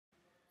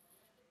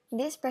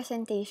This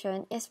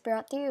presentation is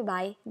brought to you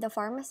by the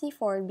Pharmacy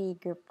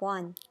 4B Group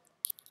 1.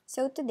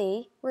 So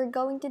today, we're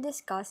going to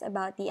discuss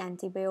about the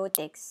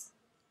antibiotics.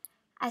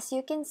 As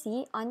you can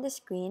see on the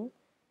screen,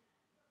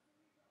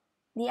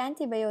 the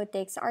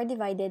antibiotics are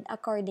divided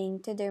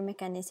according to their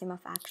mechanism of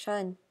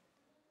action.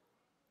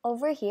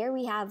 Over here,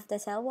 we have the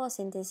cell wall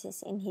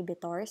synthesis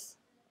inhibitors,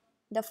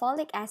 the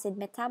folic acid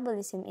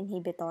metabolism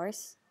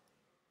inhibitors,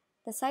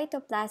 the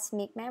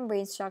cytoplasmic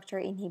membrane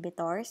structure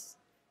inhibitors,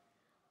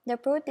 the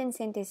protein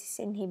synthesis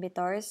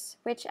inhibitors,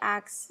 which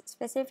acts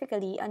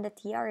specifically on the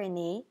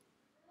tRNA.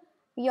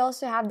 We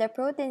also have the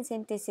protein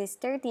synthesis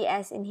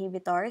 30S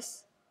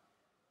inhibitors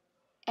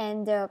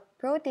and the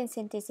protein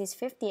synthesis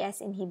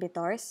 50S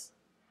inhibitors.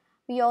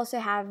 We also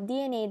have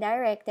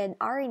DNA-directed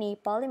RNA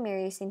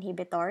polymerase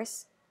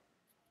inhibitors,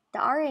 the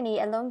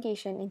RNA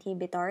elongation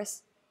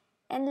inhibitors,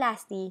 and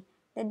lastly,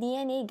 the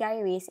DNA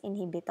gyrase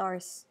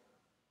inhibitors.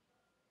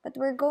 But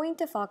we're going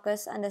to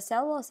focus on the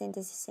cell wall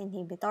synthesis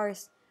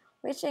inhibitors,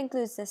 which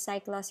includes the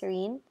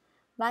cycloserine,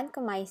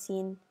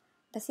 vancomycin,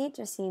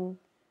 bacitracin,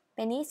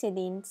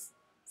 penicillins,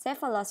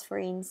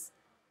 cephalosporins,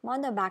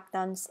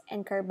 monobactams,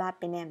 and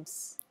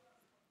carbapenems.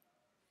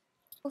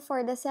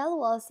 For the cell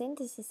wall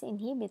synthesis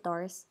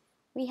inhibitors,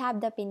 we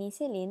have the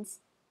penicillins,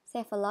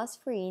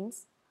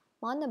 cephalosporins,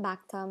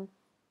 monobactam,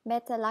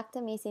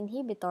 beta-lactamase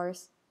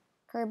inhibitors,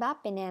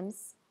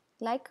 carbapenems,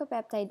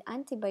 glycopeptide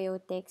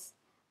antibiotics,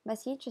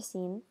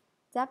 bacitracin,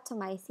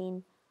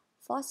 daptomycin,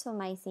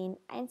 fosfomycin,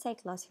 and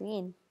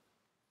cycloserine.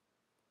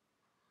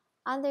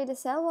 Under the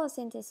cell wall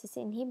synthesis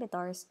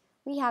inhibitors,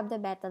 we have the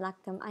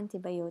beta-lactam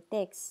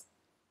antibiotics,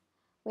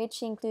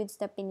 which includes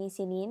the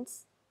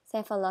penicillins,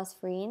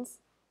 cephalosporins,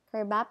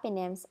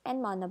 carbapenems,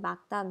 and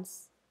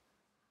monobactams.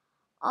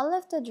 All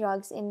of the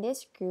drugs in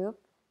this group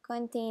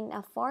contain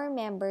a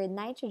four-membered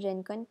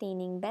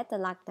nitrogen-containing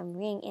beta-lactam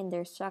ring in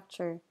their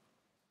structure.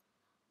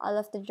 All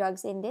of the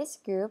drugs in this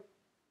group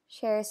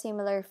share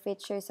similar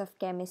features of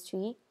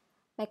chemistry,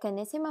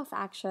 mechanism of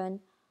action,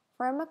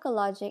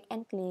 pharmacologic,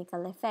 and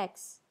clinical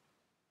effects.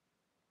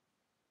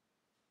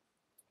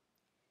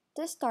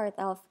 To start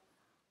off,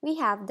 we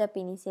have the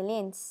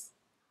penicillins.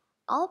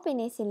 All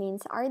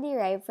penicillins are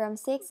derived from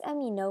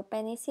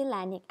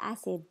 6-amino-penicillanic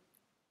acid.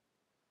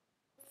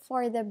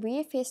 For the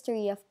brief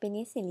history of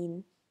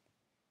penicillin,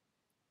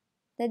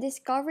 the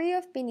discovery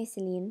of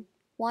penicillin,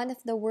 one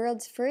of the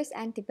world's first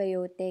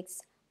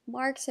antibiotics,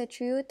 marks a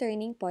true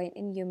turning point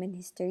in human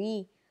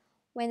history,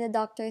 when the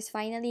doctors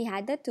finally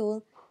had a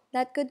tool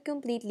that could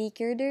completely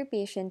cure their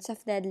patients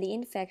of deadly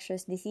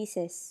infectious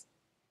diseases.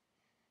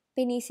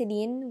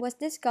 Penicillin was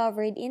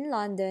discovered in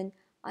London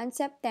on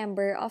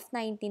September of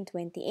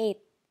 1928.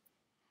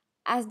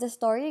 As the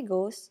story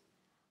goes,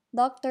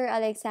 Dr.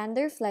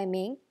 Alexander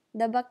Fleming,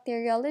 the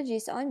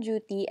bacteriologist on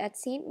duty at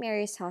St.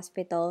 Mary's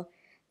Hospital,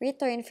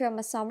 returned from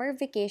a summer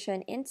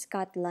vacation in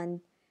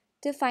Scotland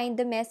to find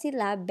the messy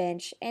lab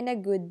bench and a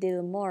good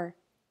deal more.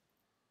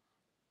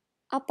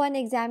 Upon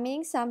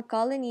examining some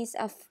colonies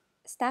of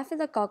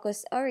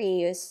Staphylococcus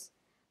aureus,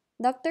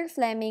 Dr.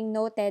 Fleming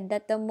noted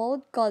that the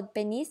mold called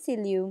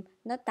Penicillium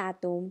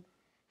notatum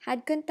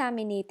had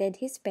contaminated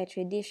his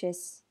petri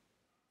dishes.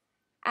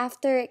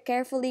 After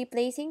carefully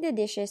placing the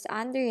dishes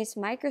under his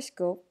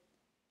microscope,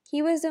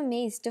 he was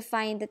amazed to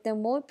find that the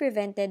mold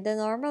prevented the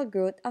normal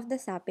growth of the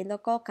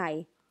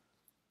Staphylococci.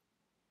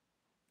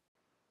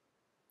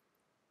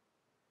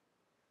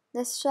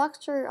 The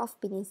structure of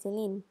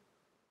penicillin.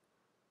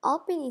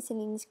 All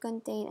penicillins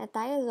contain a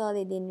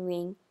thiazolidine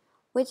ring,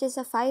 which is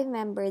a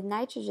 5-membered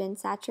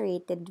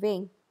nitrogen-saturated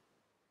ring.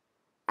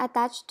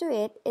 Attached to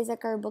it is a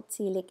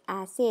carboxylic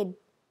acid,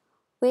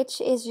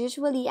 which is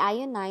usually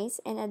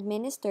ionized and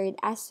administered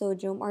as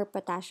sodium or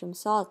potassium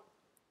salt.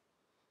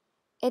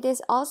 It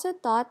is also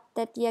thought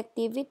that the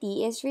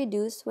activity is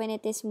reduced when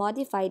it is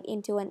modified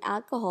into an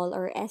alcohol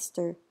or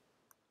ester.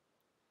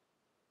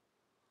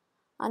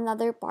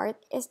 Another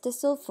part is the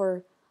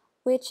sulfur,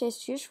 which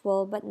is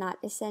usual but not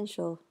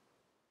essential.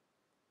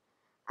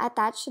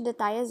 Attached to the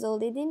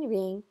thiazolidine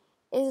ring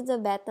is the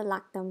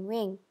beta-lactam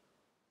ring.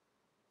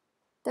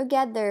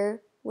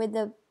 Together with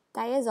the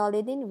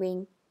thiazolidine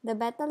ring, the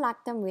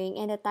beta-lactam ring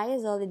and the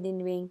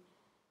thiazolidine ring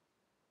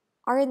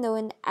are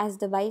known as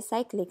the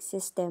bicyclic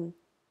system.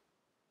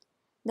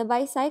 The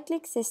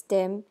bicyclic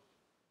system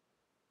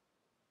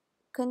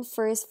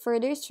confers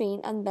further strain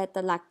on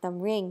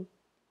beta-lactam ring.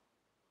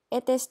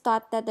 It is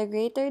thought that the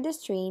greater the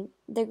strain,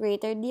 the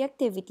greater the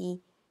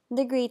activity,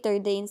 the greater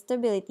the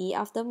instability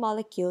of the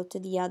molecule to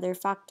the other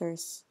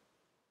factors.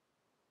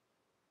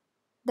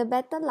 The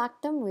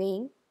beta-lactam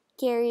ring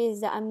carries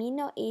the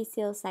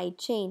amino-acyl side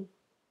chain.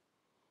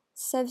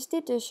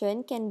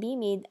 Substitution can be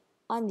made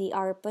on the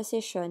R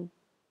position.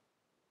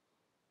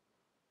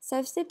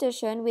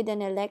 Substitution with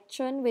an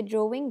electron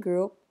withdrawing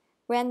group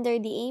render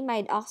the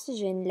amide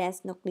oxygen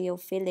less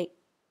nucleophilic.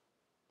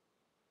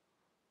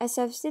 A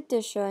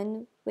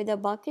substitution with a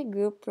bulky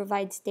group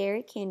provides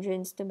steric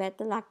hindrance to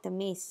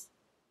beta-lactamase.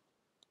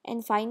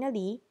 And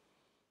finally,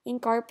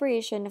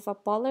 incorporation of a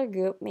polar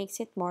group makes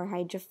it more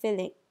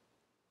hydrophilic.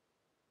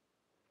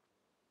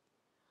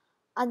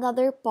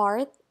 Another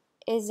part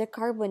is the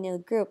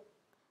carbonyl group,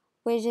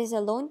 which is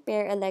a lone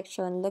pair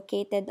electron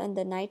located on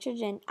the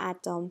nitrogen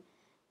atom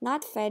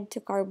not fed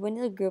to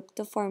carbonyl group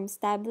to form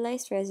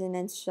stabilized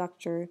resonance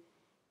structure,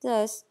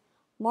 thus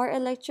more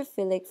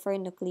electrophilic for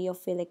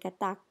nucleophilic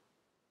attack.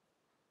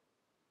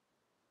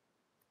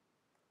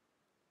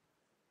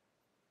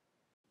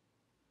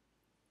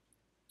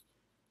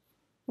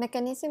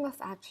 Mechanism of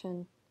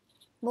action.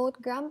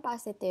 Both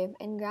gram-positive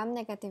and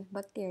gram-negative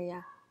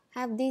bacteria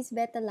have these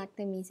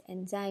beta-lactamase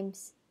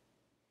enzymes.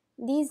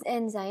 These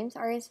enzymes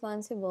are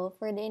responsible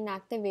for the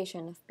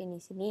inactivation of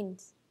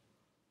penicillins.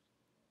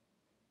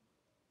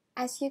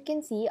 As you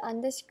can see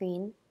on the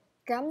screen,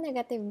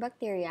 gram-negative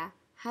bacteria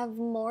have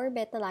more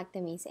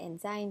beta-lactamase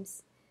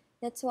enzymes.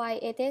 That's why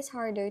it is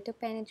harder to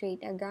penetrate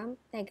a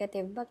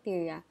gram-negative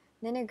bacteria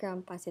than a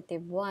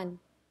gram-positive one.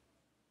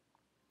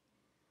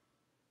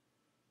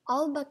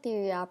 All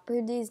bacteria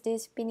produce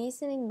these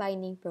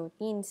penicillin-binding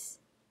proteins,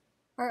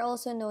 are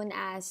also known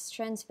as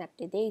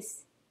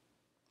transpeptidase.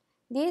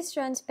 These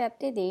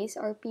transpeptidase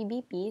or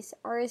PBPs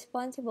are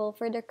responsible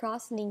for the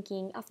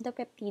cross-linking of the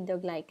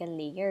peptidoglycan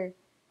layer.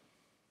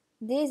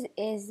 This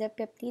is the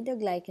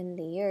peptidoglycan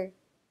layer.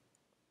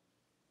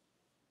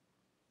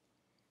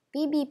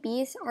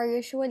 PBPs are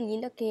usually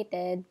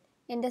located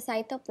in the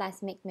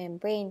cytoplasmic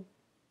membrane.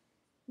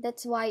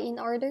 That's why in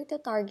order to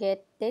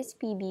target these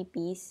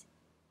PBPs,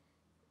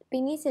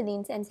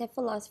 penicillins and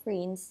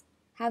cephalosporins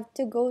have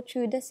to go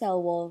through the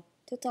cell wall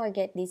to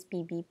target these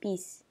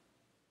PBPs.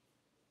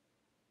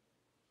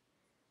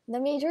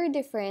 The major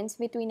difference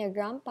between a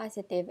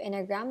gram-positive and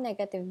a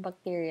gram-negative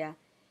bacteria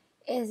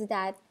is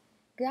that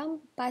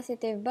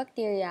gram-positive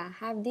bacteria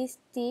have this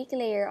thick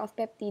layer of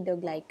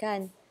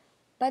peptidoglycan,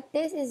 but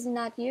this is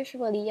not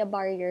usually a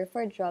barrier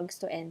for drugs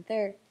to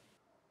enter.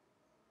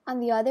 On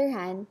the other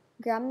hand,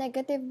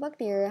 gram-negative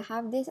bacteria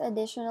have this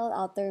additional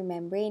outer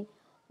membrane,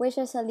 which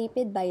is a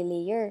lipid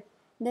bilayer.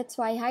 That's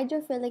why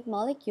hydrophilic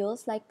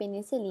molecules like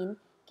penicillin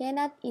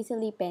cannot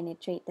easily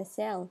penetrate the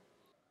cell.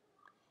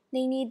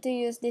 They need to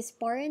use this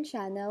porin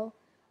channel,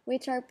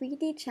 which are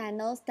pretty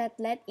channels that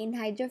let in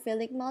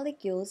hydrophilic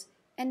molecules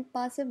and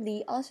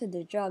possibly also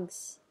the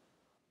drugs.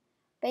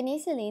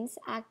 Penicillins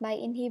act by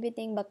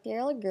inhibiting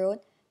bacterial growth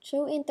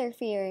through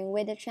interfering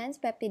with the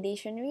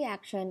transpeptidation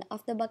reaction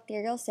of the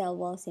bacterial cell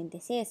wall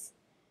synthesis.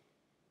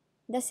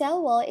 The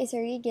cell wall is a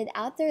rigid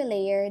outer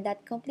layer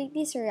that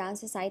completely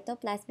surrounds the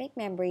cytoplasmic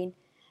membrane,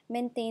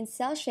 maintains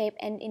cell shape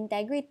and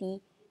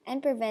integrity,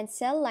 and prevents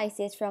cell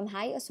lysis from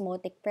high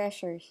osmotic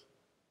pressures.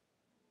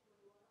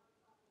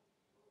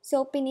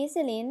 So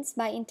penicillins,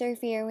 by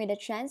interfering with the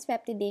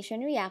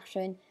transpeptidation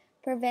reaction,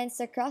 prevents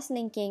the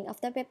cross-linking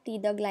of the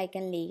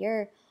peptidoglycan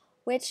layer,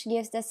 which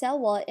gives the cell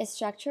wall its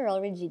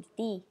structural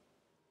rigidity.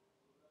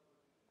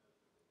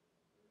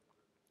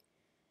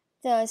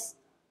 Thus,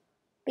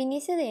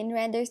 penicillin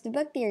renders the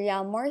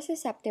bacteria more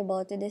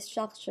susceptible to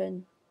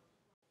destruction.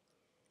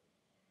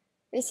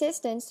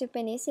 Resistance to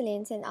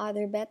penicillins and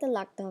other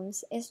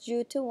beta-lactams is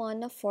due to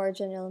one of four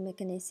general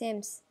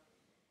mechanisms.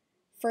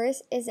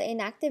 First is the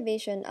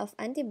inactivation of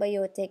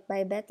antibiotic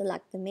by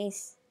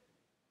beta-lactamase.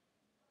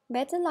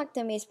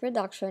 Beta-lactamase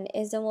production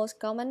is the most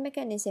common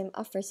mechanism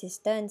of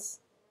resistance.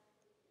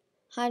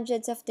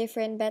 Hundreds of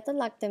different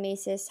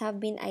beta-lactamases have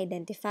been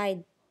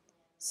identified.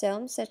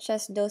 Some, such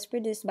as those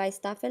produced by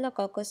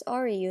Staphylococcus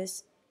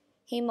aureus,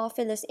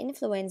 Haemophilus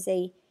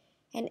influenzae,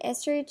 and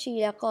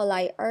Escherichia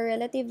coli, are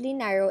relatively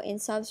narrow in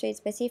substrate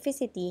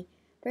specificity,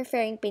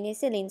 preferring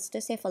penicillins to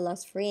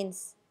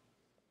cephalosporins.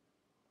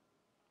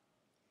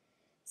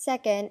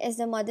 Second is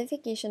the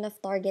modification of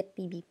target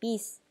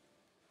PBPs.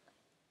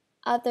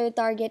 Other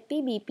target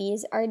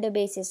PBPs are the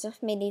basis of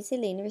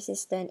penicillin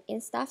resistance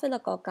in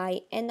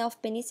staphylococci and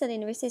of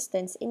penicillin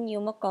resistance in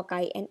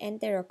pneumococci and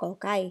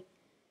enterococci.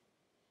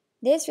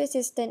 These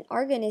resistant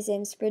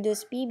organisms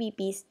produce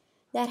PBPs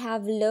that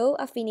have low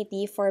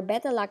affinity for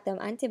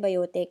beta-lactam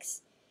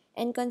antibiotics,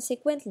 and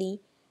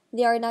consequently,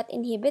 they are not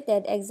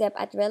inhibited except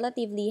at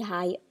relatively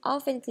high,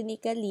 often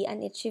clinically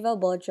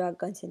unachievable drug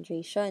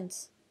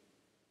concentrations.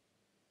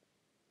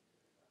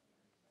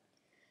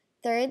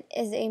 Third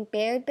is the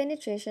impaired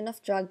penetration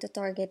of drug to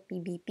target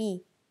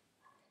PBP.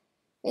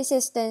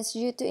 Resistance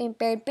due to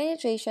impaired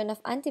penetration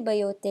of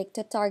antibiotic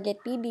to target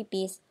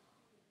PBPs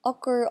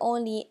occur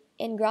only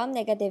in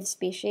gram-negative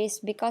species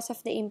because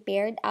of the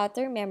impaired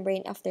outer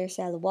membrane of their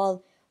cell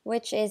wall,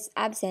 which is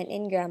absent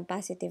in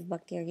gram-positive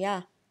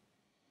bacteria.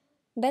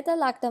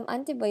 Beta-lactam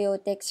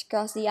antibiotics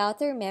cross the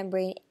outer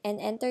membrane and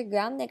enter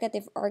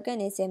gram-negative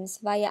organisms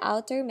via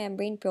outer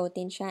membrane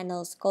protein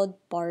channels called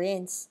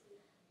porins.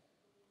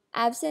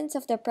 Absence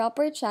of the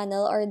proper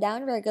channel or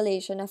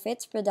downregulation of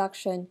its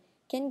production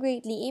can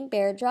greatly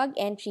impair drug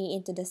entry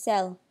into the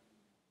cell.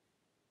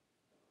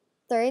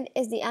 Third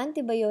is the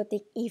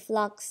antibiotic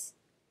efflux.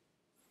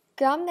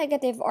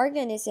 Gram-negative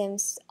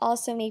organisms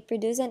also may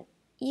produce an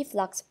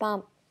efflux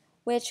pump,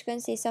 which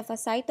consists of a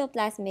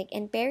cytoplasmic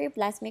and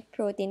periplasmic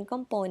protein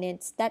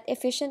components that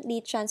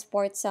efficiently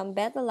transport some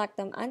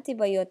beta-lactam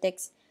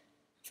antibiotics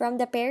from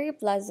the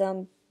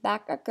periplasm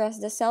back across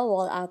the cell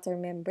wall outer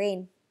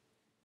membrane.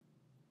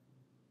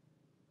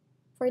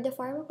 For the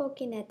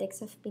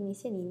pharmacokinetics of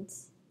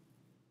penicillins,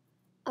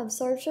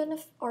 absorption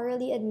of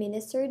orally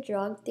administered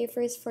drug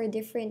differs for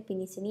different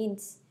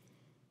penicillins,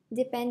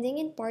 depending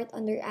in part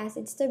on their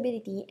acid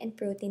stability and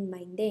protein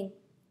binding.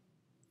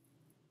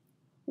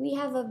 We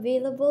have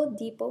available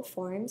depot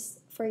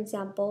forms, for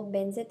example,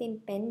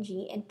 benzathine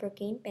pen-G and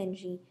procaine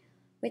pen-G,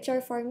 which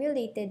are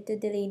formulated to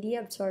delay the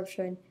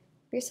absorption,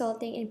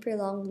 resulting in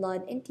prolonged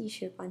blood and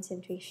tissue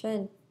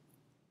concentration.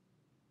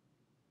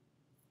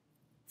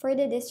 For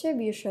the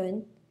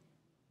distribution,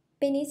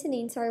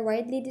 penicillins are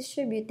widely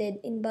distributed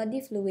in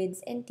body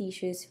fluids and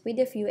tissues with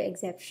a few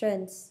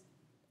exceptions.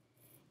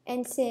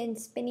 And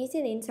since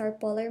penicillins are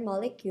polar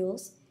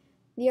molecules,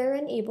 they are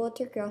unable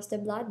to cross the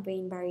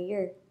blood-brain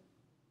barrier.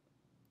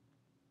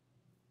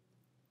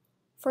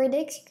 For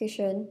the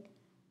excretion,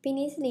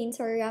 penicillins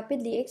are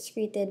rapidly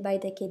excreted by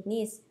the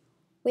kidneys,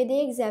 with the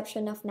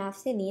exception of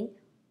naphthalene,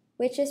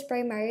 which is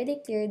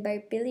primarily cleared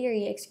by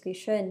biliary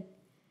excretion,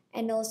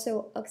 and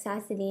also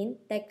oxacillin,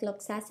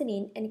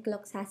 dicloxacillin, and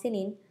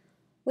cloxacillin,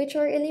 which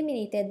are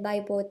eliminated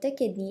by both the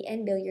kidney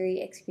and biliary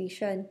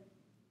excretion.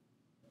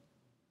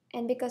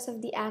 And because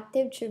of the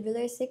active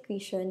tubular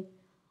secretion,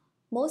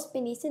 most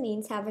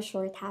penicillins have a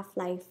short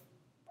half-life.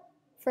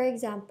 For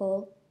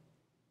example,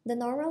 the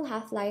normal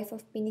half-life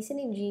of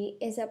penicillin G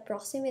is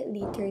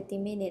approximately 30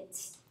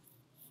 minutes.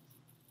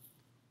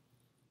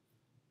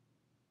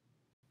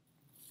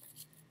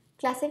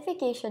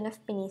 Classification of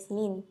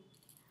penicillin.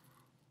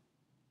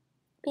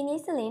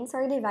 Penicillins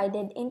are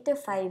divided into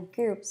 5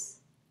 groups.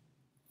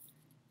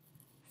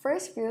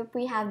 First group,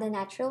 we have the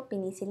natural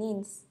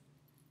penicillins,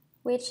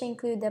 which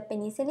include the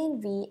penicillin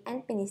V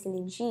and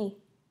penicillin G.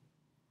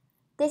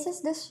 This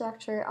is the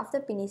structure of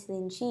the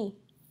penicillin G.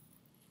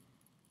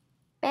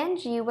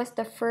 Pen-G was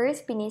the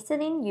first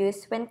penicillin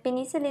used when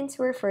penicillins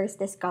were first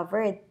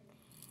discovered.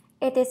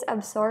 It is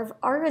absorbed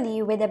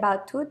orally with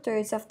about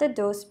 2/3 of the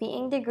dose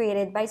being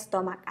degraded by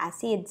stomach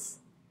acids.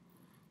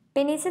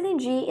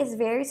 Penicillin G is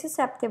very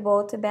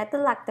susceptible to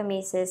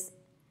beta-lactamases,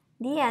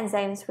 the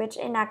enzymes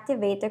which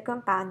inactivate the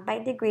compound by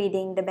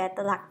degrading the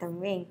beta-lactam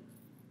ring.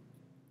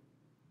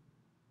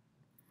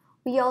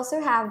 We also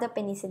have the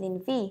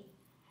penicillin V.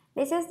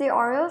 This is the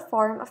oral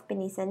form of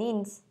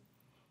penicillins.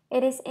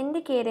 It is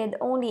indicated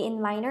only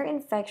in minor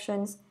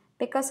infections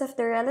because of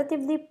the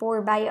relatively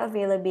poor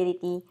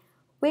bioavailability,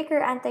 weaker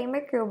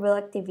antimicrobial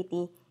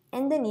activity,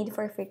 and the need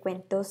for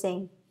frequent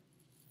dosing.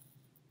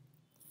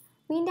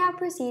 We now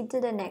proceed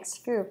to the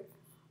next group.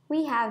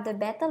 We have the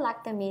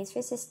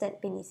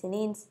beta-lactamase-resistant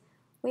penicillins,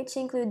 which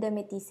include the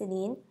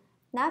methicillin,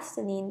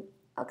 naphthalene,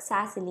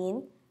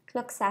 oxacillin,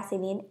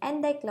 cloxacillin,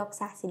 and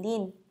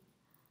dicloxacillin.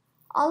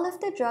 All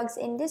of the drugs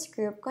in this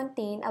group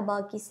contain a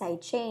bulky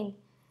side chain.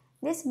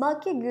 This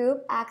bulky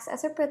group acts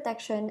as a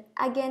protection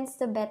against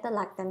the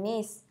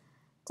beta-lactamase,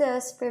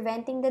 thus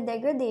preventing the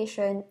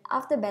degradation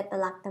of the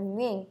beta-lactam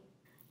ring.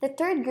 The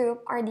third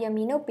group are the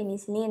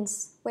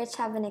aminopenicillins, which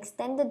have an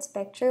extended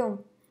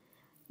spectrum.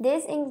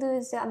 This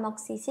includes the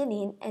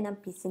amoxicillin and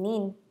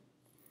ampicillin.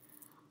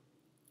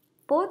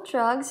 Both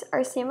drugs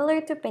are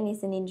similar to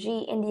penicillin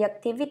G in the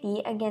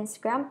activity against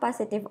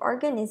gram-positive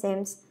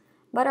organisms,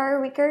 but are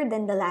weaker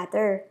than the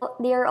latter.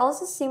 They are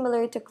also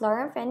similar to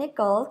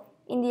chloramphenicol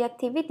in the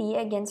activity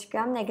against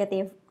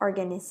gram-negative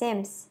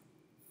organisms.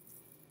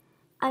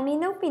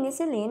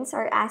 Aminopenicillins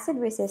are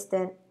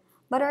acid-resistant,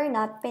 but are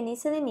not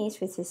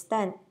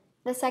penicillinase-resistant.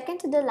 The second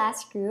to the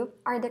last group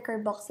are the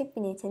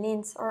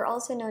carboxypenicillins, or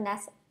also known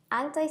as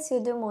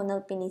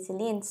anti-pseudomonal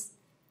penicillins.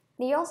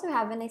 They also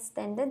have an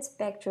extended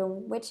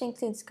spectrum, which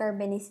includes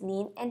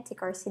carbenicillin and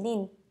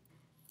ticarcillin.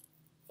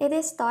 It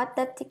is thought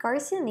that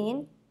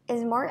ticarcillin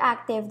is more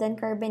active than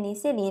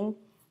carbenicillin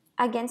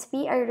against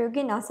P.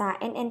 aeruginosa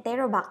and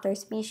Enterobacter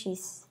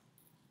species.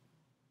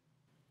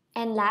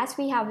 And last,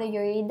 we have the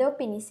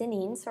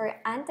uridopenicillins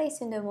or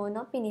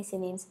anti-pseudomonal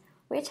penicillins,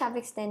 which have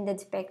extended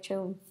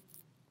spectrum.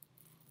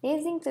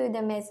 These include the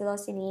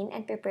methicillin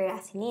and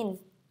piperacillin.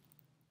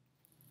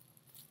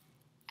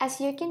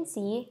 As you can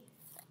see,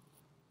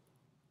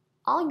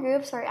 all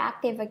groups are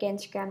active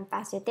against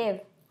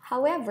gram-positive.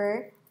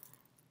 However,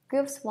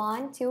 groups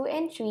 1, 2,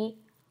 and 3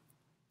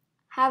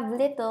 have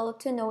little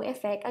to no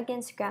effect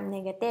against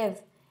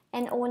gram-negative,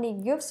 and only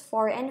groups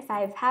 4 and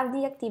 5 have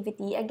the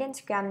activity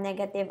against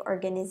gram-negative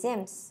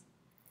organisms.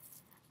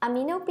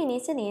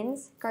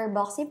 Aminopenicillins,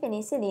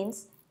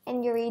 carboxypenicillins,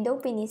 and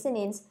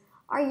uridopenicillins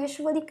are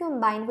usually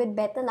combined with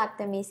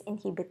beta-lactamase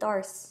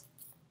inhibitors.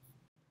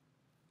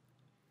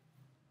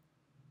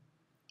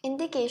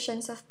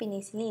 Indications of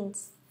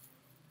penicillins.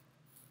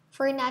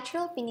 For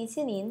natural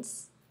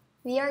penicillins,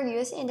 they are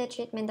used in the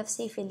treatment of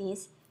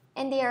syphilis,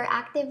 and they are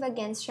active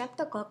against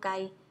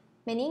streptococci,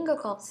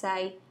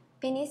 meningococci,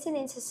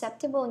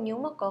 penicillin-susceptible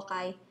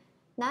pneumococci,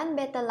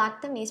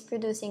 non-beta-lactamase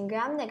producing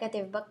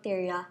gram-negative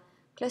bacteria,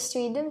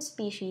 Clostridium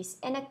species,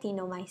 and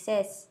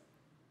actinomyces.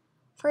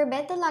 For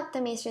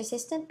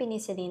beta-lactamase-resistant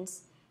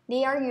penicillins,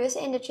 they are used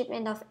in the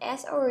treatment of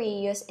S.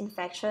 aureus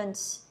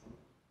infections.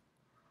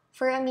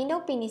 For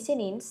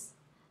aminopenicillins,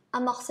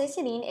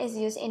 Amoxicillin is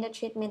used in the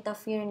treatment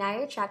of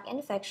urinary tract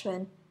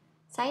infection,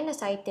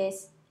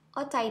 sinusitis,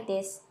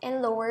 otitis,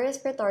 and lower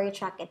respiratory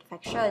tract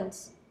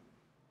infections.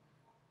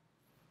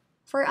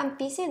 For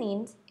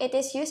ampicillin, it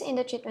is used in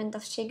the treatment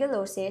of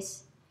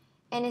shigellosis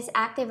and is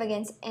active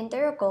against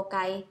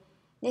enterococci,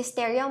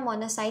 Listeria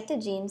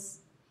monocytogenes,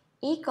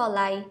 E.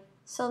 coli,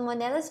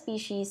 Salmonella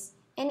species,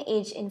 and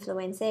H.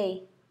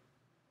 influenzae.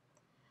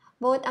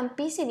 Both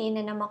ampicillin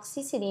and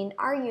amoxicillin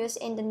are used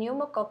in the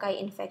pneumococci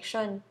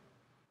infection.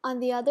 On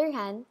the other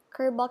hand,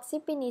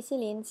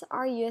 carboxypenicillins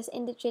are used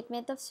in the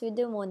treatment of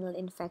pseudomonal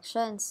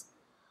infections,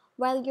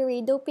 while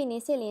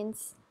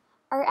uridopenicillins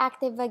are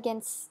active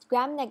against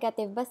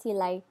gram-negative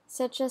bacilli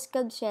such as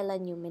Klebsiella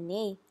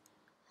pneumoniae.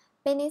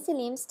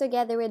 Penicillins,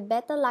 together with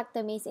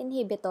beta-lactamase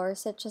inhibitors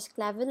such as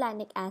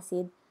clavulanic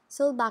acid,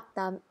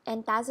 sulbactam,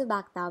 and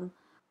tazobactam,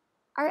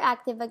 are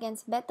active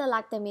against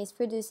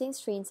beta-lactamase-producing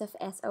strains of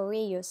S.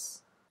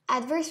 aureus.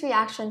 Adverse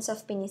reactions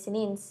of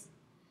penicillins.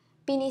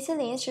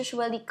 Penicillins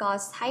usually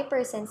cause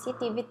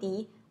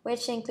hypersensitivity,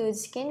 which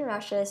includes skin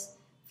rashes,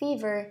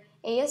 fever,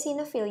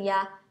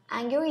 eosinophilia,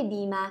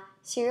 angioedema,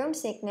 serum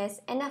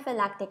sickness, and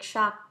anaphylactic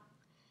shock.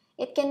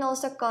 It can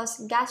also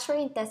cause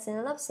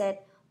gastrointestinal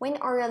upset when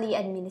orally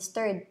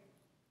administered.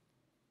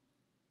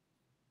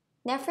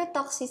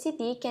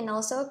 Nephrotoxicity can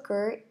also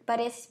occur, but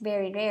is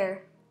very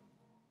rare.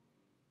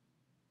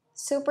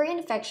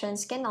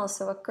 Superinfections can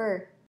also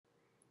occur.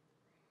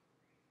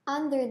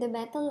 Under the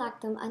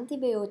beta-lactam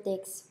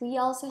antibiotics, we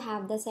also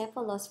have the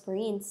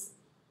cephalosporins.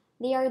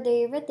 They are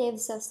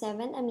derivatives of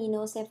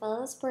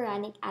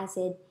 7-aminocephalosporanic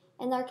acid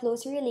and are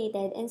closely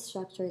related in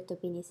structure to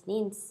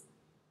penicillins.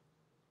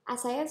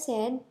 As I have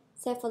said,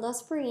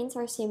 cephalosporins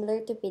are similar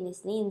to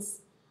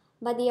penicillins,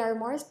 but they are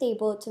more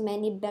stable to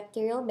many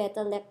bacterial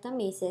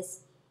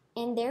beta-lactamases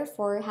and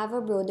therefore have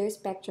a broader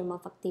spectrum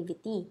of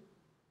activity.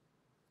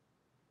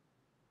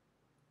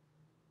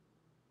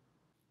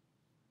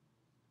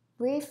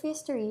 Brief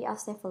history of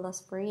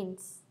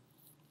cephalosporins.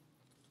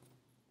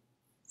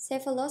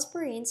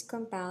 Cephalosporins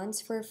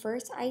compounds were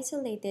first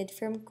isolated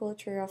from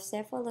culture of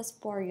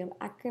Cephalosporium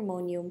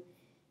acremonium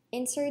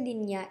in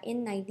Sardinia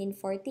in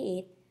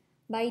 1948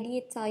 by the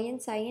Italian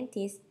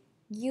scientist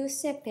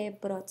Giuseppe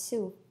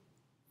Brozzu.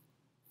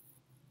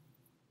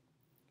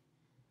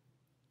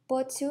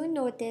 Brozzu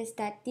noticed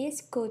that these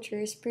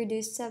cultures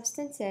produced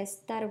substances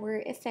that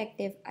were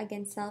effective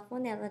against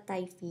Salmonella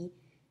typhi,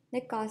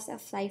 the cause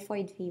of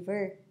typhoid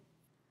fever.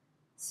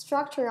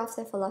 Structure of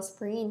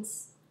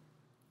cephalosporins.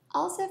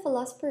 All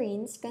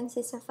cephalosporins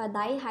consist of a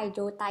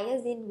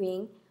dihydrothiazine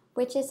ring,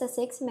 which is a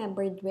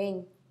six-membered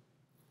ring.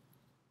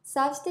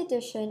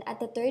 Substitution at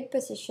the third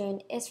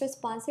position is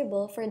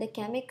responsible for the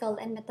chemical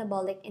and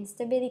metabolic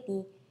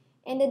instability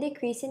and the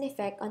decrease in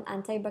effect on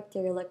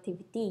antibacterial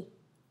activity.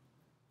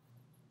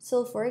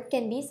 Sulfur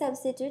can be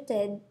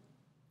substituted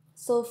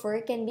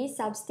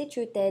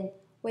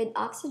with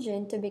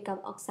oxygen to become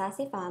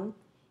oxazifam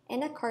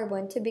and a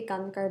carbon to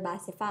become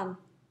carbazifam.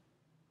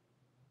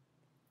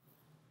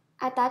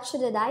 Attached to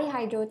the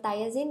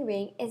dihydrothiazine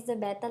ring is the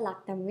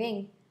beta-lactam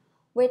ring,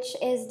 which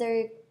is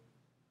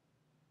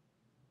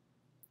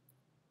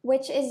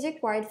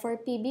required for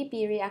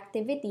PBP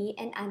reactivity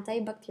and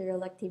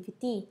antibacterial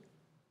activity.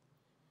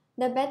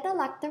 The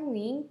beta-lactam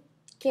ring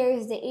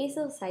carries the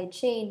acyl side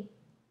chain.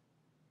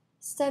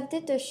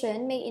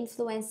 Substitution may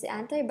influence the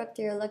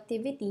antibacterial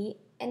activity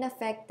and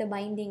affect the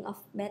binding of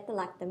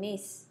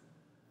beta-lactamase.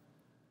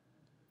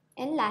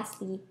 And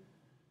lastly,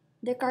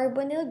 the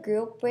carbonyl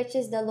group, which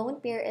is the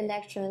lone pair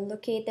electron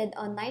located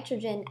on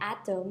nitrogen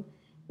atom,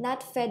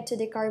 not fed to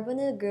the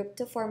carbonyl group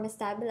to form a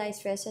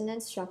stabilized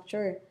resonance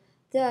structure,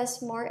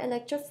 thus more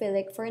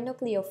electrophilic for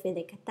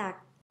nucleophilic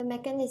attack. The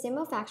mechanism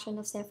of action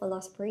of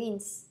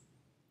cephalosporins.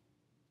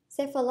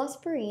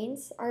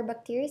 Cephalosporins are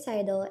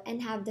bactericidal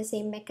and have the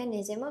same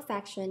mechanism of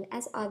action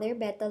as other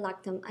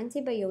beta-lactam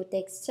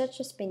antibiotics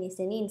such as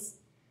penicillins,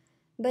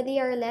 but they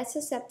are less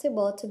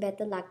susceptible to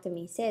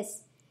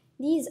beta-lactamases.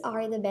 These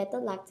are the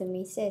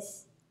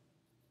beta-lactamases.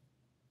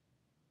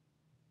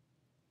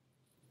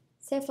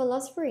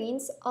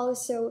 Cephalosporins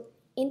also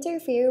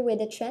interfere with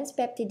the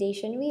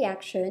transpeptidation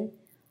reaction,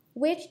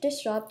 which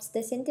disrupts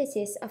the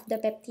synthesis of the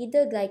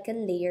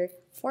peptidoglycan layer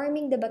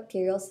forming the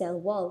bacterial cell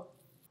wall.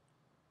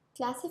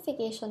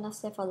 Classification of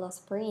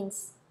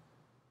cephalosporins.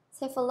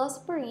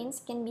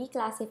 Cephalosporins can be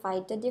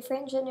classified to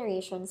different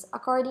generations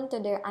according to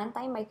their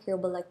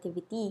antimicrobial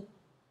activity.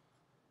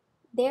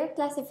 Their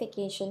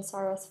classifications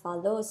are as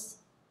follows.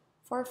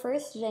 For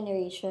first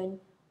generation,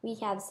 we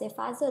have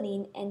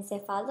cefazolin and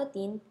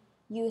cephalotin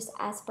used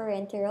as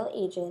parenteral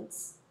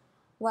agents,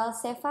 while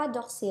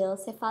cefadoxyl,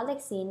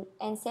 cephalexin,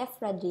 and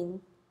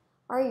cefradin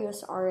are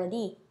used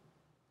orally.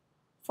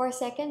 For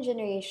second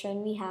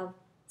generation, we have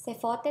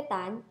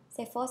cefotetan,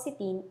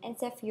 cefoxitin, and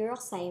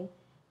cefuroxime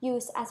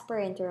used as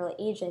parenteral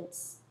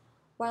agents,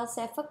 while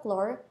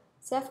cefaclor,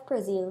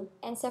 cefprozil,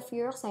 and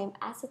cefuroxime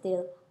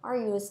acetyl are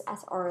used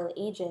as oral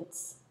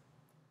agents.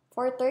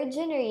 For third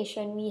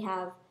generation, we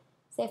have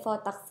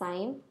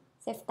cefotaxime,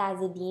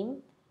 ceftazidime,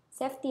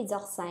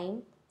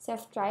 ceftizoxime,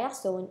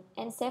 ceftriaxone,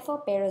 and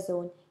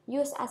cefoperazone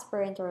used as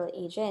parenteral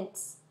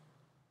agents,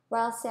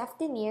 while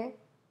cefdinir,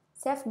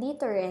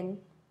 cefditoren,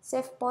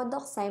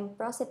 cefpodoxime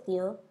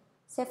procetyl,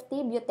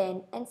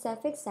 ceftibuten, and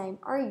cefixime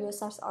are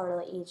used as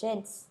oral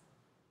agents.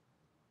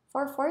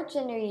 For fourth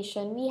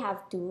generation, we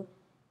have two,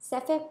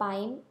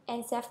 cefepime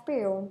and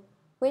cefpirone,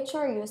 which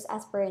are used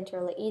as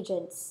parenteral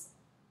agents.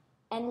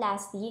 And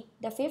lastly,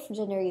 the fifth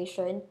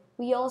generation,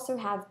 we also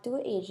have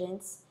two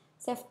agents,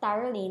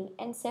 ceftaroline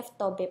and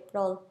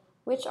ceftobiprole,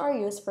 which are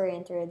used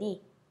parenterally.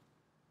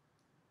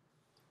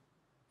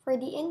 For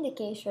the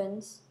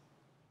indications,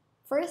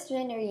 first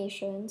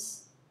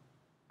generations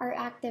are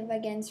active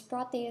against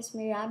Proteus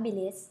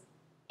mirabilis,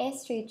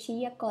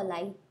 Escherichia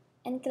coli,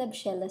 and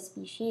Klebsiella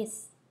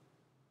species.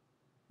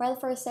 While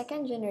for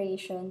second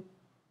generation,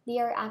 they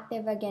are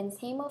active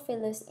against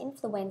Haemophilus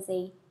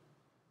influenzae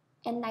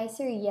and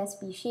Neisseria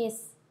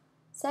species.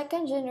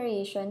 Second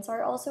generations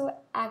are also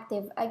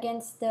active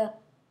against the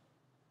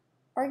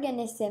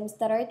organisms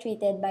that are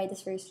treated by the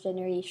first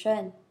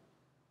generation.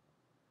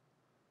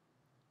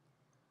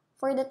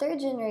 For the third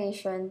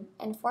generation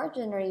and fourth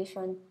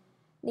generation,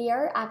 they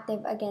are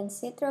active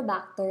against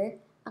Citrobacter,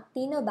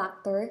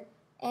 Actinobacter,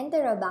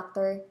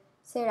 Enterobacter,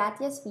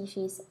 Serratia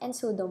species, and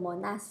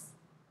Pseudomonas.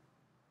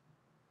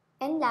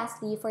 And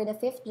lastly, for the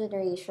fifth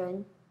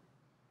generation,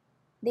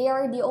 they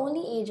are the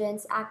only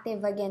agents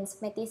active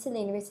against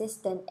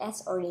methicillin-resistant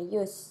S.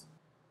 aureus.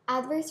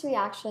 Adverse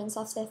reactions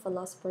of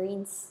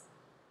cephalosporins.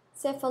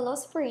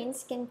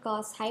 Cephalosporins can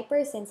cause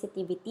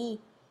hypersensitivity,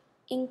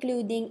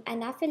 including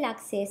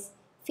anaphylaxis,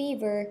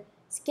 fever,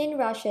 skin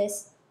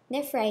rashes,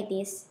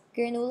 nephritis,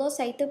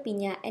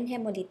 granulocytopenia, and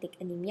hemolytic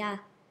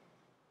anemia.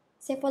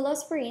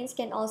 Cephalosporins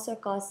can also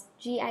cause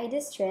GI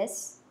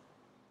distress,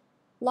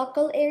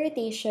 local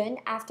irritation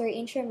after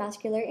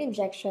intramuscular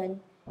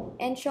injection,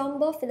 and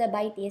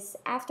thrombophlebitis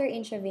after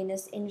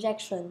intravenous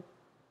injection.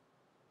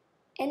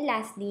 And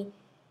lastly,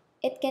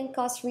 it can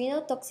cause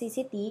renal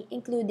toxicity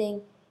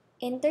including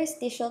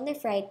interstitial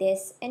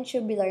nephritis and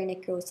tubular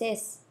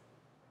necrosis.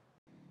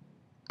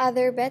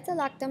 Other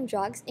beta-lactam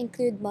drugs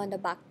include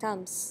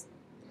monobactams.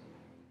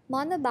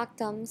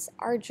 Monobactams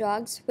are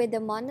drugs with a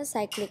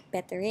monocyclic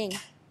beta ring.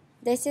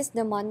 This is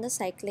the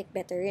monocyclic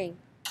beta ring.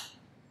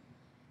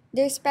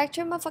 Their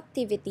spectrum of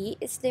activity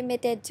is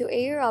limited to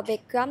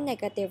aerobic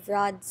gram-negative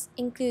rods,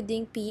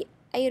 including P.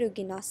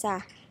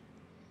 aeruginosa.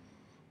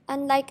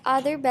 Unlike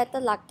other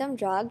beta-lactam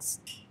drugs,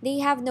 they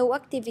have no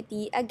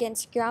activity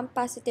against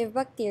gram-positive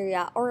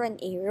bacteria or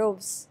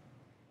anaerobes.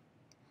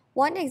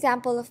 One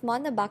example of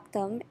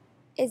monobactam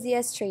is the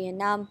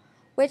aztreonam,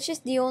 which is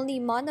the only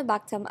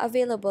monobactam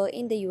available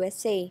in the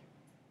USA.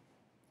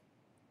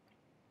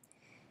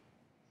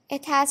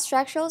 It has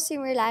structural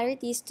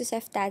similarities to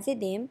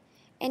ceftazidime,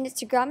 and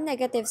its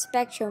gram-negative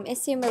spectrum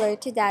is similar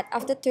to that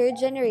of the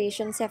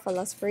third-generation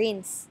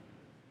cephalosporins.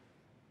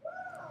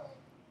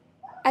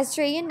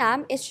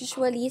 Aztreonam is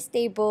usually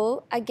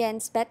stable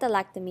against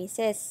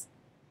beta-lactamases,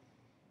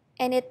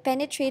 and it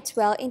penetrates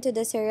well into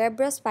the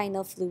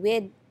cerebrospinal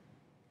fluid.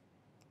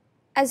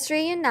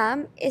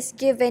 Aztreonam is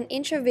given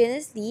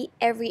intravenously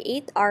every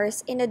 8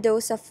 hours in a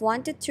dose of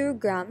 1 to 2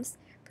 grams,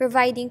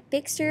 providing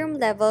peak serum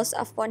levels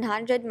of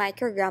 100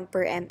 microgram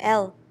per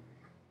ml.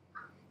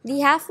 The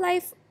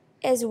half-life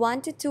is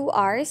 1 to 2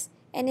 hours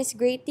and is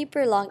greatly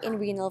prolonged in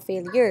renal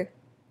failure.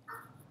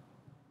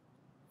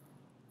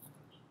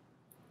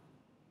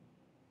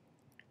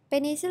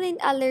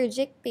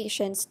 Penicillin-allergic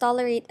patients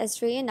tolerate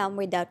aztreonam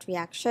without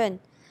reaction.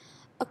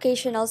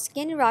 Occasional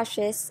skin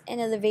rashes and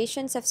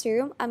elevations of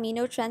serum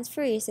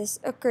aminotransferases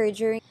occur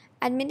during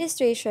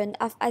administration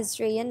of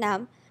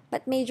aztreonam,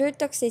 but major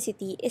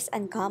toxicity is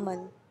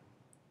uncommon.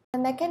 The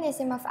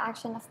mechanism of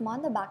action of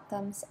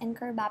monobactams and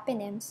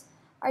carbapenems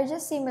are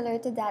just similar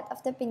to that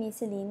of the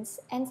penicillins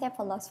and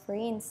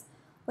cephalosporins,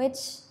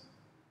 which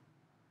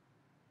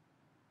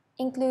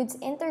includes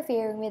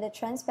interfering with the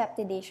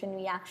transpeptidation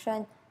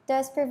reaction,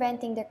 thus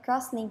preventing the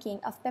cross-linking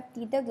of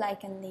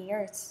peptidoglycan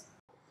layers.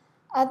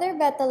 Other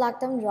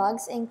beta-lactam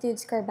drugs include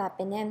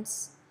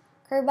carbapenems.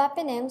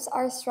 Carbapenems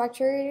are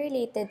structurally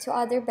related to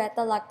other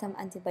beta-lactam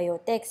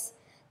antibiotics.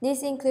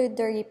 These include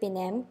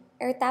doripenem,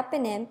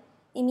 ertapenem,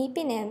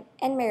 imipenem,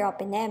 and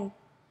meropenem.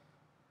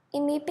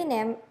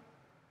 Imipenem,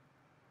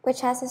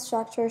 which has a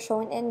structure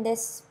shown in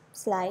this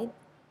slide,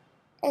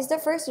 is the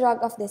first drug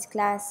of this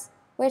class,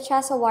 which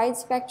has a wide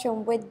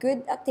spectrum with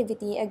good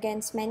activity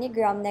against many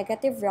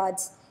gram-negative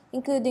rods,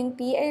 including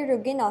P.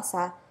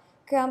 aeruginosa,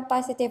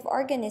 gram-positive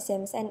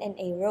organisms, and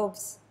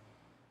anaerobes.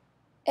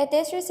 It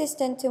is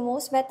resistant to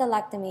most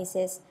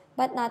beta-lactamases,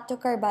 but not to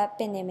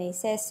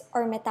carbapenemases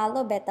or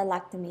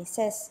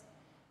metallo-beta-lactamases.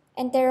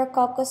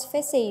 Enterococcus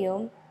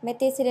faeceum,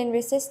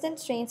 methicillin-resistant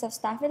strains of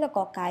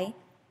Staphylococci,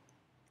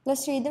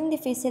 Clostridium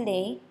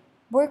difficile,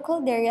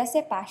 Burkholderia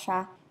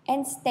cepacia,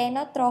 and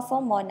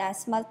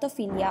Stenotrophomonas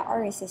maltophilia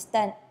are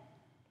resistant.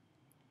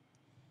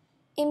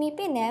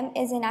 Imipenem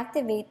is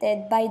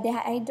inactivated by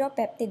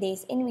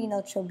dehydropeptidase in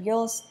renal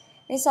tubules,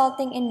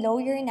 resulting in low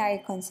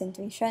urinary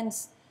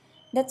concentrations.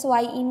 That's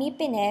why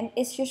imipinem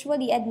is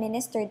usually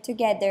administered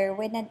together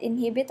with an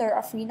inhibitor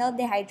of renal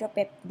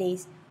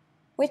dehydropeptidase,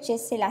 which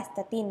is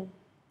cilastatin.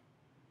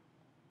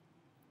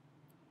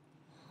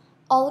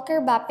 All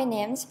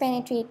carbapenems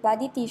penetrate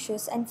body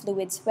tissues and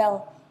fluids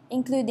well,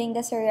 including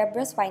the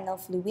cerebrospinal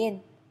fluid.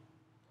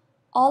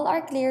 All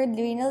are cleared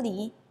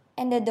renally,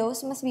 and the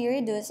dose must be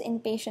reduced in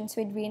patients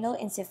with renal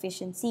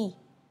insufficiency.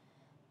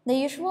 The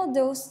usual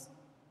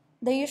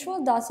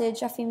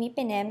dosage of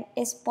imipinem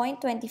is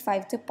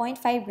 0.25 to zero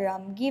point 0.5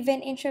 gram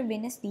given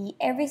intravenously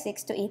every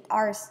 6 to 8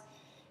 hours,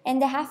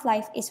 and the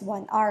half-life is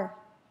 1 hour.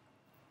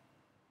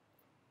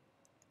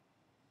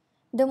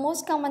 The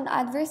most common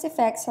adverse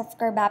effects of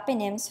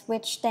carbapenems,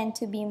 which tend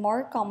to be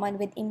more common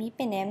with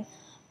imipinem,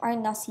 are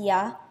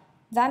nausea,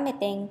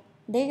 vomiting,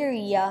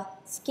 diarrhea,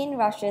 skin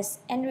rashes,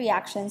 and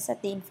reactions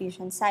at the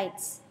infusion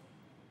sites.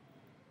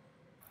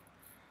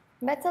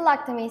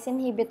 Beta-lactamase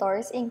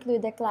inhibitors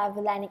include the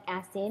clavulanic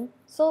acid,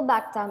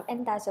 sulbactam,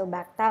 and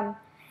tazobactam.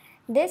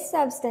 These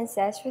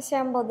substances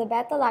resemble the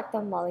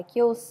beta-lactam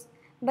molecules,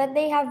 but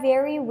they have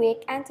very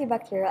weak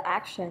antibacterial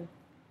action.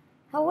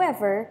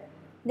 However,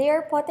 they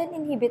are potent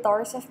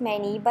inhibitors of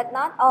many but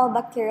not all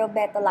bacterial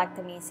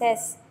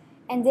beta-lactamases,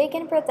 and they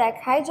can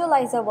protect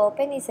hydrolyzable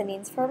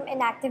penicillins from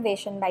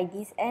inactivation by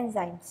these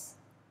enzymes.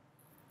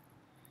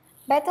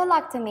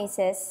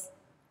 Beta-lactamases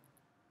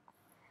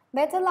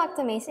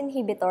Beta-lactamase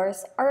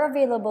inhibitors are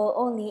available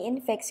only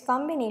in fixed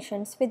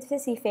combinations with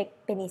specific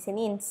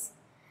penicillins.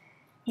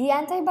 The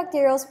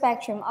antibacterial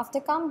spectrum of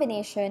the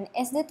combination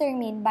is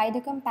determined by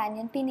the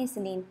companion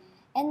penicillin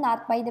and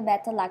not by the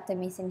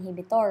beta-lactamase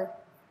inhibitor.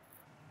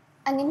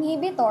 An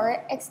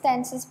inhibitor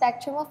extends the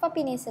spectrum of a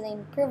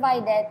penicillin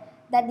provided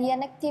that the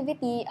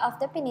inactivity of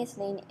the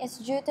penicillin is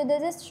due to the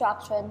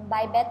destruction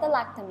by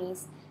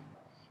beta-lactamase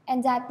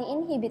and that the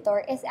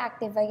inhibitor is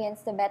active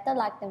against the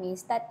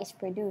beta-lactamase that is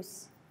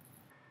produced.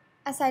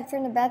 Aside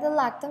from the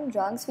beta-lactam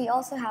drugs, we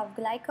also have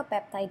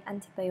glycopeptide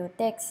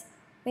antibiotics,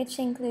 which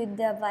include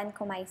the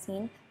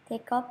vancomycin,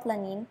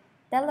 teicoplanin,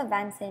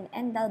 delavancin,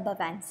 and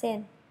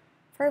dalbavancin.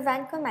 For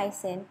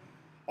vancomycin,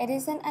 it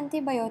is an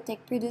antibiotic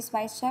produced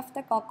by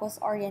Streptococcus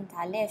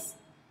orientalis.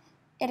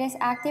 It is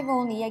active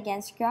only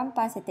against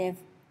gram-positive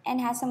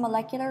and has a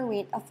molecular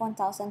weight of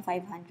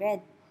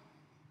 1,500.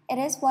 It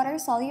is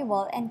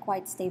water-soluble and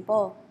quite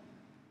stable.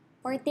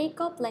 For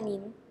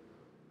teicoplanin,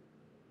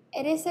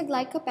 it is a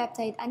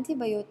glycopeptide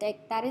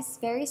antibiotic that is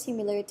very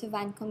similar to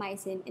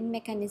vancomycin in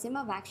mechanism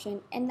of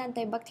action and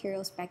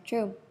antibacterial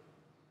spectrum.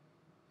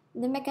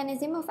 The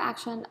mechanism of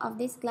action of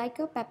these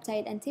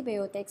glycopeptide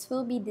antibiotics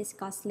will be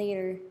discussed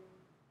later.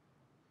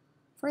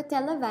 For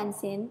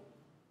telavancin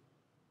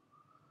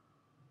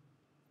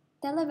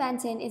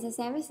is a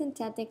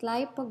semisynthetic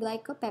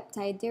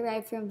lipoglycopeptide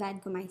derived from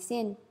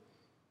vancomycin.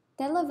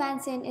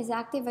 Telavancin is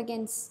active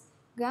against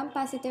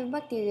gram-positive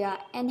bacteria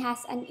and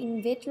has an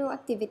in vitro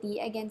activity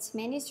against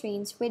many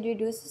strains with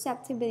reduced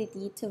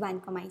susceptibility to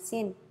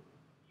vancomycin.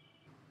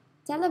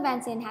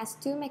 Telavancin has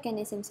two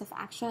mechanisms of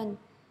action.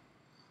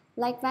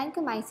 Like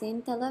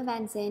vancomycin,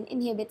 telavancin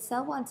inhibits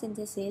cell wall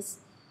synthesis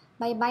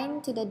by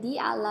binding to the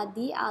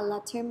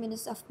D-ala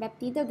terminus of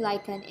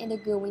peptidoglycan in the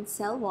growing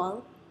cell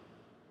wall.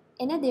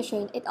 In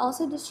addition, it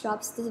also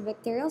disrupts the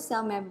bacterial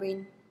cell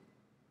membrane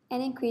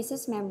and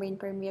increases membrane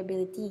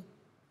permeability.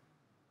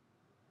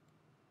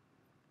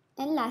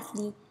 And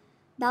lastly,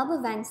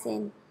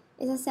 dalbavancin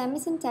is a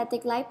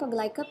semisynthetic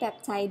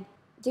lipoglycopeptide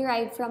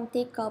derived from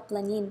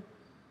teicoplanin.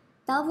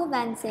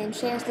 Dalbavancin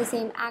shares the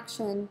same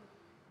action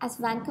as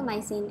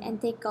vancomycin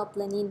and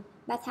teicoplanin,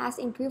 but has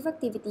improved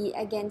activity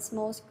against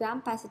most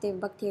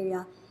gram-positive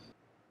bacteria,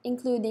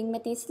 including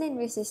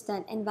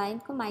methicillin-resistant and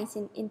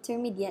vancomycin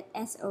intermediate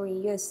S.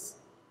 aureus.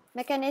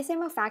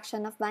 Mechanism of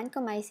action of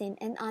vancomycin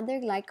and other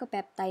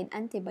glycopeptide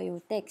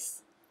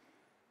antibiotics.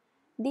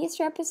 These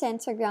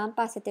represents a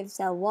gram-positive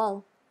cell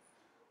wall.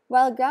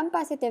 While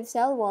gram-positive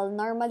cell wall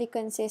normally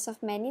consists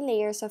of many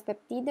layers of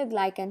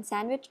peptidoglycan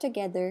sandwiched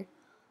together,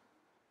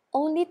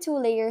 only two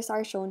layers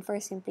are shown for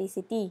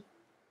simplicity.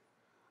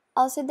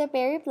 Also, the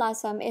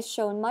periplasm is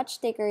shown much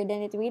thicker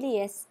than it really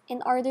is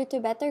in order to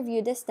better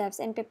view the steps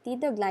in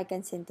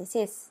peptidoglycan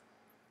synthesis.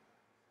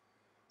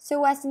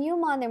 So as new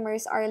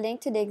monomers are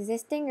linked to the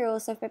existing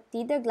roles of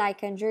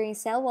peptidoglycan during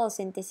cell wall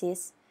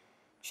synthesis,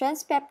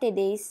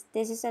 transpeptidase,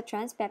 this is a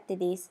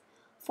transpeptidase,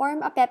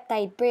 form a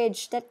peptide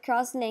bridge that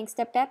cross-links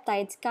the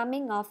peptides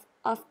coming off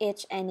of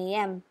each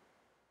NAM.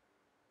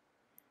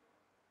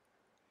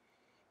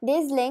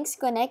 These links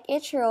connect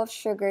each row of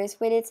sugars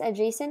with its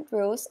adjacent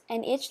rows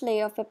and each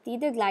layer of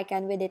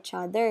peptidoglycan with each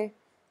other.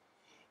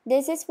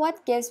 This is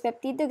what gives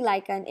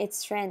peptidoglycan its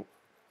strength.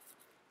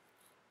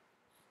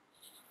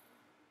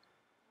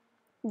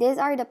 These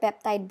are the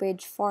peptide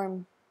bridge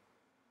form.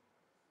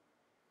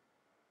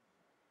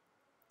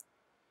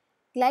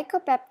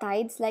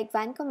 Glycopeptides like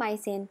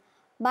vancomycin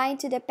bind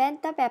to the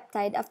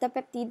pentapeptide of the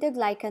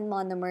peptidoglycan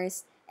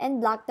monomers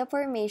and block the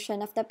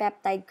formation of the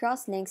peptide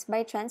crosslinks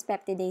by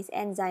transpeptidase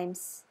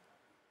enzymes.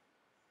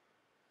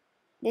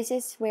 This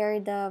is where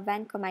the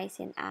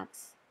vancomycin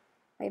acts,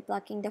 by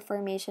blocking the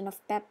formation of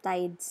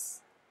peptides.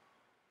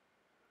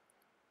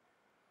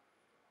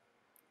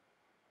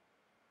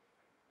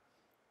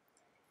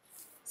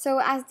 So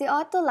as the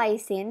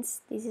autolysins,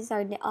 the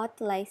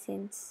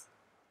autolysins,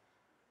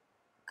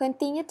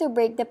 continue to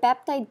break the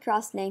peptide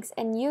crosslinks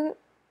and new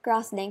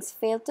crosslinks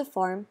fail to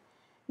form,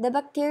 the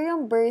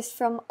bacterium bursts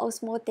from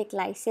osmotic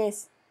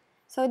lysis.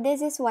 So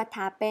this is what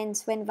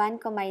happens when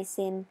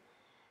vancomycin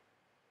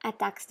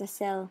attacks the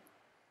cell.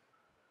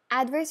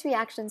 Adverse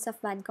reactions of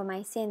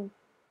vancomycin.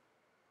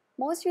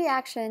 Most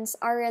reactions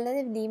are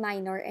relatively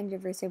minor and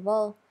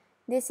reversible.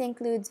 This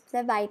includes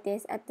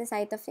phlebitis at the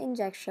site of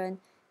injection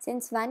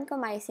since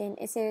vancomycin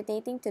is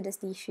irritating to the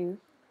tissue.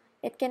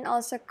 It can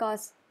also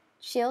cause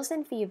chills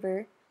and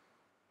fever.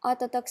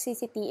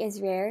 Ototoxicity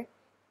is rare,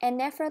 and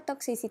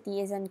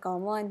nephrotoxicity is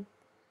uncommon.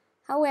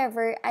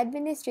 However,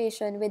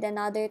 administration with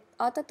another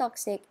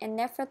ototoxic and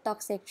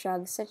nephrotoxic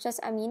drug such as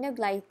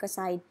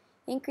aminoglycoside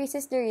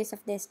increases the risk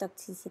of these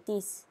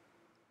toxicities.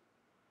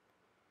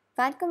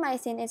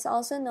 Vancomycin is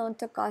also known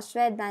to cause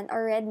red man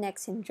or red neck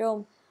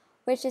syndrome,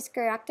 which is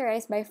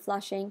characterized by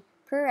flushing,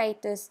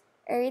 pruritus,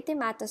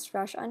 erythematous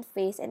rash on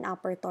face and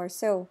upper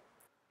torso.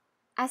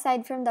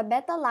 Aside from the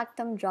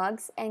beta-lactam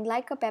drugs and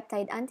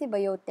glycopeptide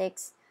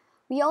antibiotics,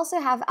 we also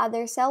have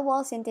other cell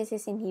wall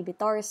synthesis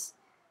inhibitors.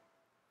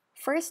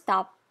 First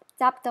up,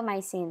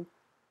 daptomycin.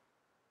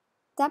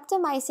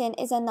 Daptomycin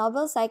is a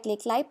novel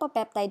cyclic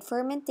lipopeptide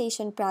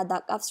fermentation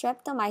product of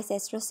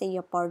Streptomyces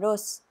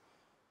roseoporus.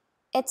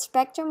 Its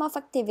spectrum of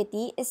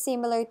activity is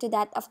similar to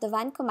that of the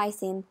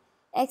vancomycin,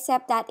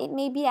 except that it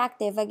may be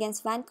active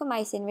against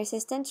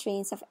vancomycin-resistant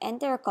strains of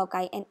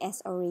Enterococci and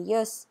S.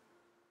 aureus.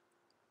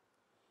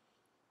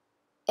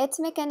 Its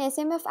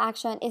mechanism of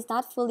action is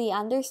not fully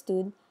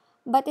understood,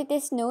 but it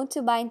is known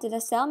to bind to the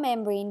cell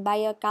membrane by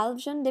a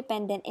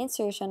calcium-dependent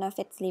insertion of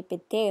its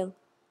lipid tail.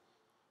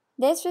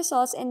 This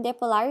results in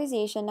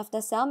depolarization of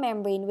the cell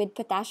membrane with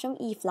potassium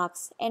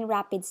efflux and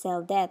rapid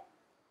cell death.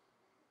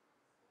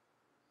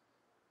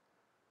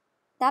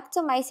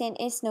 Daptomycin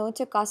is known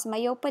to cause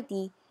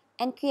myopathy,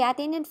 and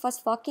creatine and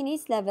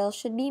phosphokinase levels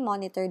should be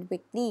monitored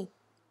weekly.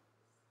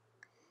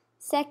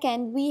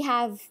 Second, we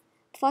have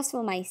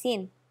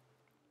fosfomycin.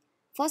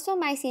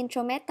 Fosfomycin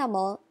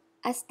trometamol,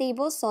 a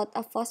stable salt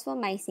of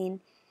fosfomycin,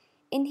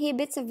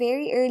 inhibits a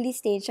very early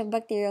stage of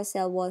bacterial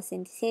cell wall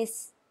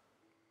synthesis.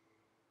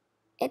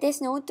 It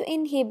is known to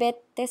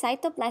inhibit the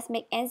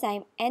cytoplasmic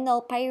enzyme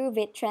enol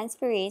pyruvate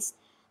transferase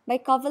by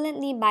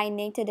covalently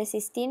binding to the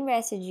cysteine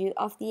residue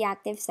of the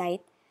active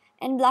site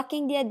and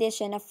blocking the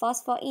addition of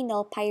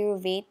phosphoenol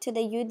pyruvate to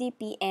the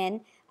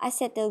UDP-N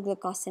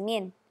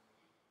acetylglucosamine.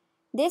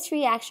 This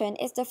reaction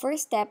is the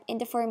first step in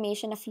the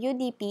formation of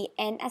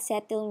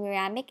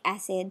UDP-N-acetylmuramic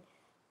acid,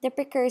 the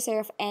precursor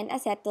of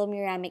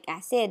N-acetylmuramic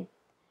acid,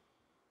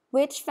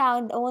 which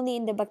found only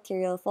in the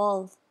bacterial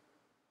wall.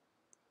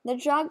 The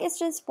drug is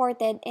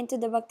transported into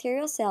the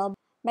bacterial cell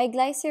by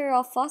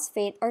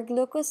glycerophosphate or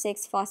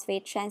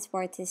glucose-6-phosphate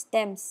transport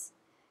systems.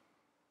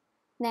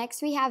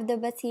 Next, we have the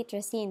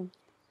bacitracin.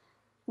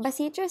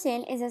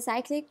 Bacitracin is a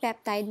cyclic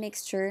peptide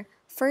mixture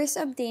first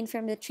obtained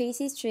from the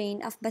Tracy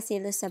strain of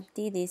Bacillus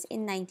subtilis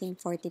in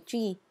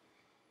 1943.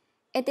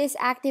 It is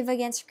active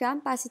against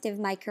gram-positive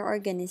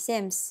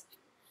microorganisms.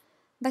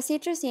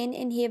 Bacitracin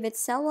inhibits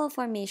cell wall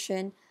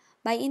formation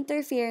by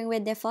interfering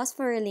with the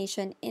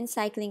phosphorylation and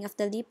cycling of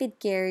the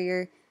lipid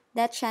carrier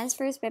that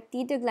transfers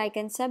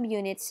peptidoglycan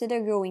subunits to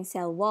the growing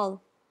cell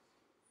wall.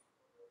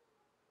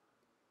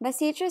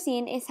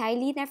 Bacitracin is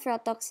highly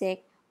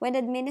nephrotoxic when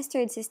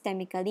administered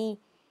systemically,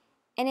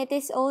 and it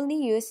is only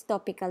used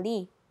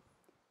topically.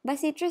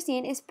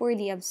 Bacitracin is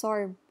poorly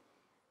absorbed,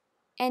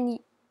 and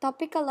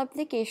topical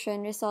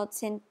application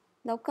results in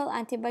local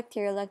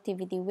antibacterial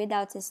activity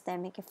without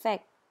systemic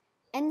effect.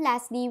 And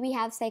lastly, we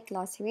have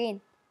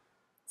cycloserine.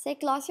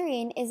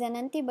 Cycloserine is an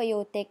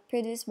antibiotic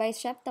produced by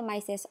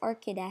Streptomyces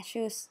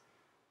orchidaceus.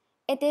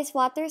 It is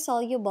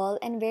water-soluble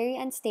and very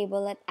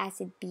unstable at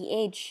acid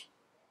pH.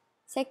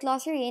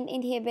 Cycloserine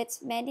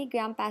inhibits many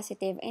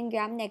gram-positive and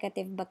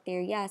gram-negative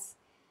bacteria,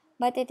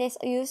 but it is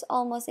used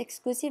almost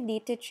exclusively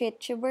to treat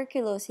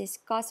tuberculosis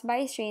caused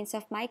by strains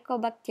of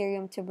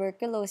Mycobacterium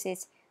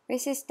tuberculosis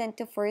resistant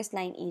to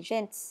first-line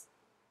agents.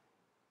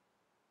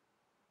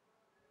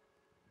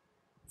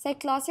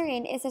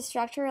 Cycloserine is a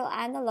structural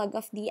analog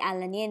of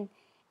D-alanine,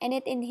 and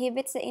it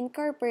inhibits the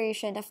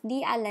incorporation of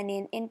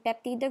D-alanine in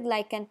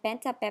peptidoglycan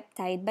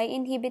pentapeptide by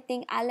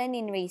inhibiting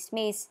alanine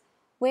racemase,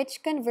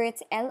 which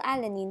converts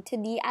L-alanine to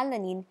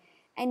D-alanine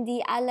and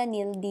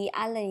D-alanyl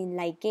D-alanine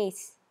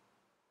ligase.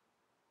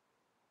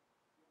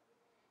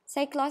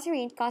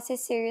 Cycloserine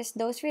causes serious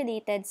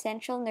dose-related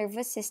central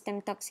nervous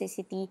system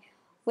toxicity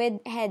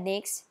with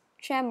headaches,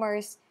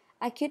 tremors,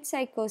 acute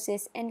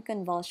psychosis, and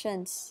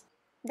convulsions.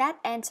 That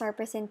ends our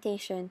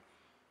presentation.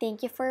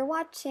 Thank you for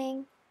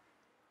watching.